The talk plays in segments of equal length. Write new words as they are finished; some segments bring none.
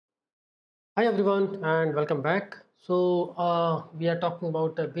Hi everyone and welcome back. We are talking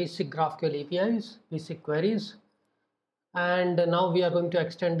about basic GraphQL APIs, basic queries, and now we are going to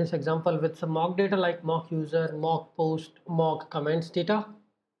extend this example with some mock data like mock user, mock post, mock comments data,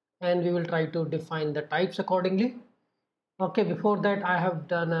 and we will try to define the types accordingly. Okay, before that I have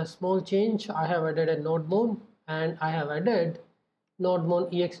done a small change. I have added a node mode and I have added node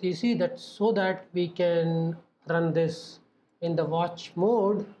mode exec that so that we can run this in the watch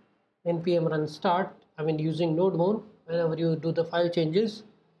mode npm run start. I mean using node mode, whenever you do the file changes,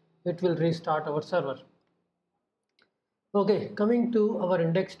 it will restart our server. Okay, coming to our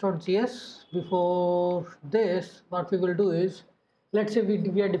index.js. Before this, what we will do is, let's say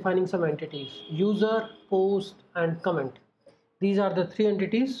we are defining some entities, user, post and comment. These are the three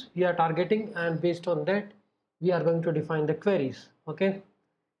entities we are targeting, and based on that we are going to define the queries. Okay,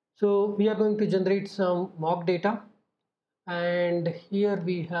 so we are going to generate some mock data, and here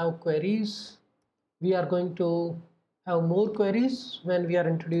we have queries. We are going to have more queries when we are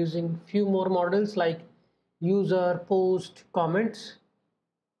introducing few more models like user, post, comments.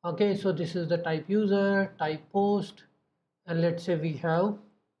 Okay, so this is the type user, type post, and let's say we have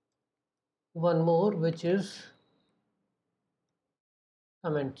one more which is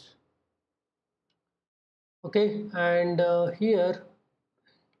comments. Okay, and here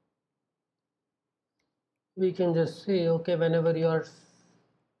we can just say, okay, whenever you are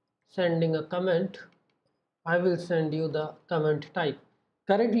sending a comment, I will send you the comment type.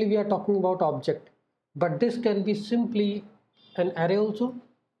 Currently we are talking about object, but this can be simply an array also.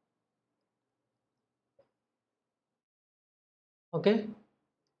 Okay,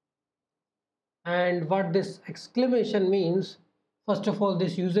 and what this exclamation means, first of all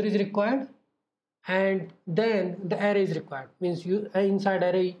this user is required, and then the array is required, means you inside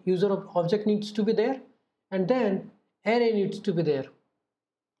array user of object needs to be there, and then array needs to be there.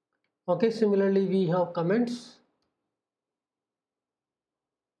 Okay, similarly we have comments,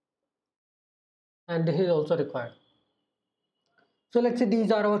 and this is also required. So let's say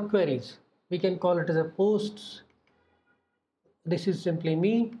these are our queries. We can call it as a posts. This is simply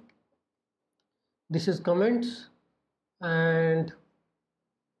me, this is comments, and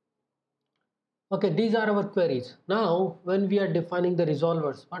okay, these are our queries. Now when we are defining the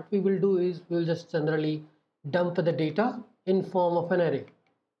resolvers, what we will do is we will just generally dump the data in form of an array,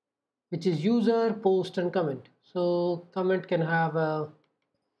 which is user, post and comment. So comment can have a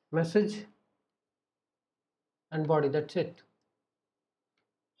message and body, that's it.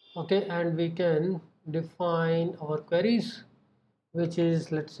 Okay, and we can define our queries, which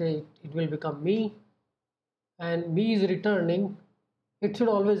is, let's say it will become me, and me is returning, it should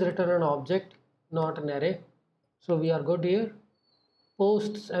always return an object, not an array. So we are good here.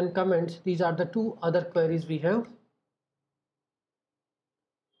 Posts and comments, these are the two other queries we have.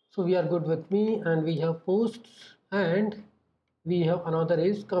 So we are good with me, and we have posts, and we have another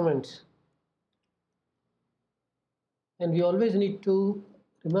is comments. And we always need to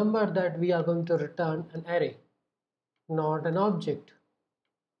remember that we are going to return an array, not an object.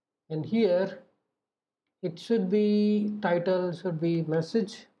 And here it should be title, should be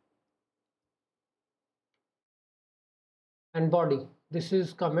message, and body. This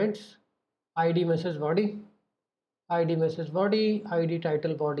is comments, id message body, id message body, id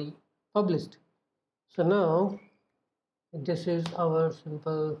title body published. So now this is our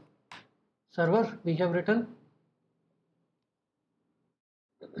simple server we have written.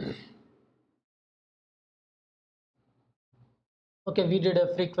 Okay, we did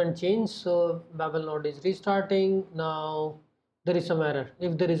a frequent change, so babel node is restarting. Now there is some error.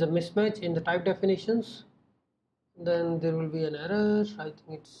 If there is a mismatch in the type definitions, then there will be an error. I think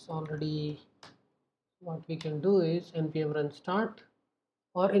it's already, what we can do is npm run start,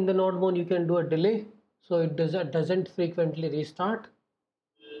 or in the node mode you can do a delay so it doesn't frequently restart.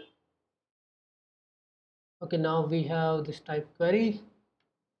 Okay, now we have this type query,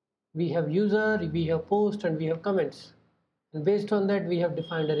 we have user, we have post, and we have comments, and based on that we have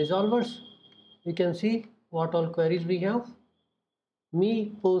defined the resolvers. You can see what all queries we have: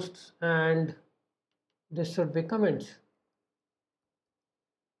 me, posts, and this should be comments.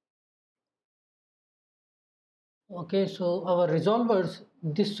 Okay, so our resolvers,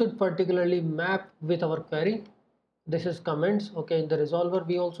 this should particularly map with our query. This is comments. Okay, in the resolver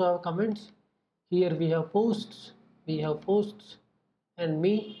we also have comments. Here we have posts, and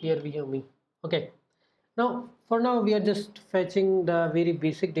me, here we have me. Okay, now for now we are just fetching the very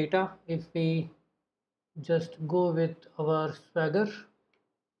basic data. If we just go with our swagger,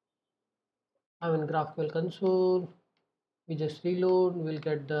 I'm in GraphQL console, we just reload, we'll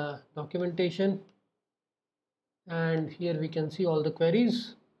get the documentation, and here we can see all the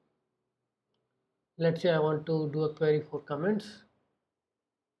queries. let's say I want to do a query for comments,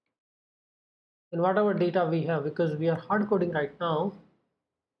 and whatever data we have, because we are hard coding right now,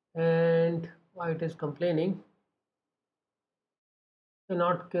 and why it is complaining,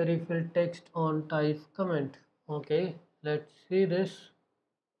 cannot query fill text on type comment. Okay, let's see this.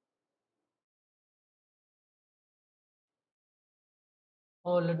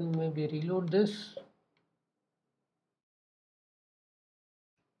 Or let me maybe reload this.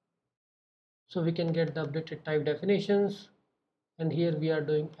 So we can get the updated type definitions, and here we are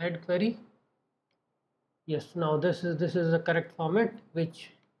doing add query. Yes, now this is the correct format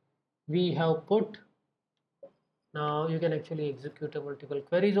which we have put. Now you can actually execute a multiple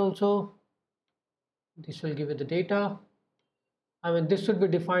queries also. This will give you the data. I mean, this should be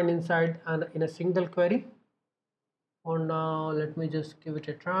defined inside and in a single query. For now, let me just give it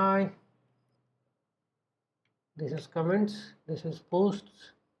a try. This is comments, this is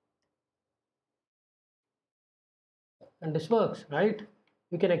posts, and this works, right?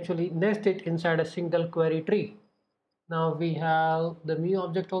 You can actually nest it inside a single query tree. Now we have the mu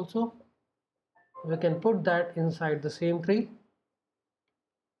object also. We can put that inside the same tree,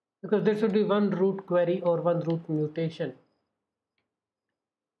 because there should be one root query or one root mutation,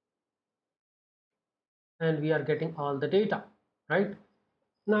 and we are getting all the data, right?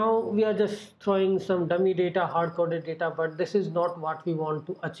 Now we are just throwing some dummy data, hard-coded data, but this is not what we want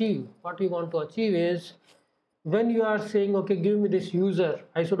to achieve. What we want to achieve is, when you are saying, okay, give me this user,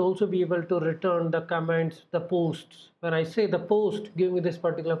 I should also be able to return the comments, the posts. When I say the post, give me this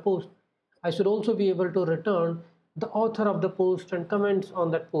particular post, I should also be able to return the author of the post and comments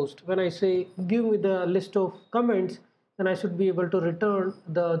on that post. When I say give me the list of comments, then I should be able to return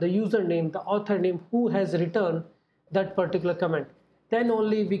the username, the author name who has returned that particular comment. Then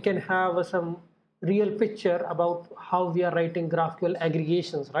only we can have some real picture about how we are writing GraphQL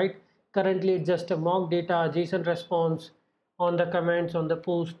aggregations, right? Currently it's just a mock data JSON response on the comments, on the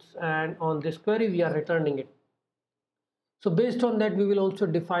posts, and on this query we are returning it. So based on that, we will also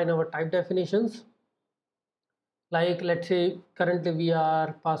define our type definitions. Like, let's say currently we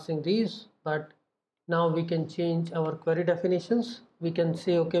are passing these, but now we can change our query definitions. We can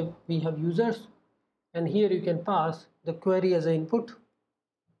say, okay, we have users, and here you can pass the query as an input,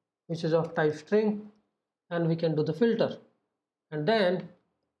 which is of type string, and we can do the filter, and then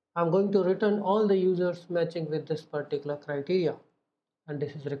I'm going to return all the users matching with this particular criteria, and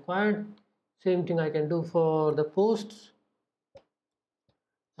this is required. Same thing I can do for the posts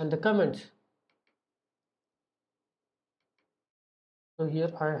and the comments. So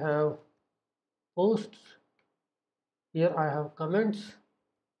here I have posts, here I have comments.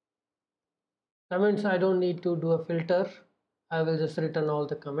 Comments, I don't need to do a filter. I will just return all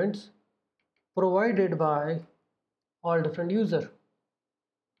the comments provided by all different user.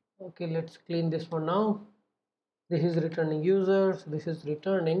 Okay, let's clean this one now. This is returning users, this is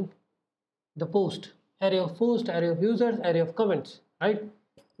returning the post, array of post, array of users, array of comments, right?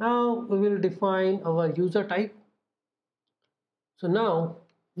 Now we will define our user type. So now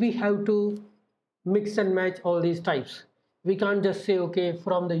we have to mix and match all these types. We can't just say, okay,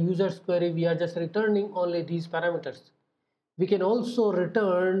 from the users query we are just returning only these parameters. We can also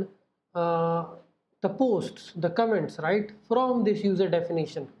return the posts, the comments, right, from this user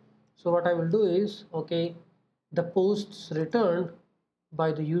definition. So what I will do is, okay, the posts returned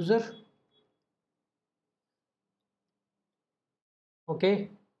by the user, okay,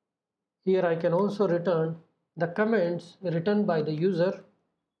 here I can also return the comments written by the user,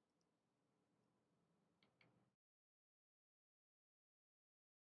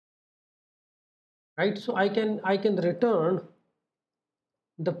 right? So I can return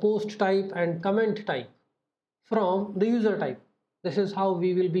the post type and comment type from the user type. This is how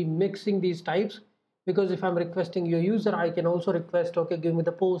we will be mixing these types, because if I'm requesting your user, I can also request, okay, give me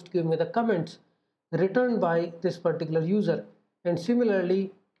the post, give me the comments returned by this particular user. And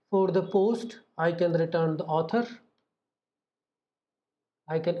similarly for the post, I can return the author.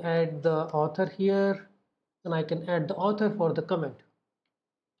 I can add the author here, and I can add the author for the comment.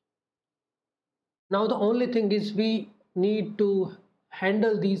 Now the only thing is we need to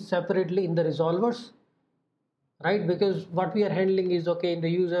handle these separately in the resolvers, right? Because what we are handling is, okay, in the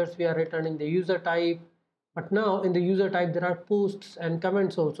users we are returning the user type, but now in the user type there are posts and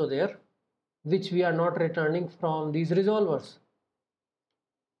comments also there, which we are not returning from these resolvers.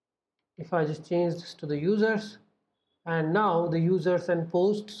 If I just change this to the users, and now the users and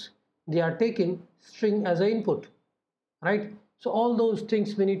posts, they are taking string as an input, right? So all those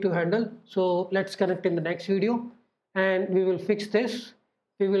things we need to handle. So let's connect in the next video and we will fix this.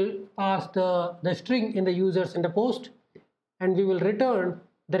 We will pass the string in the users and the post, and we will return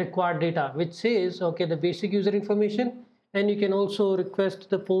the required data, which says okay, the basic user information, and you can also request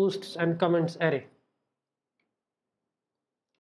the posts and comments array.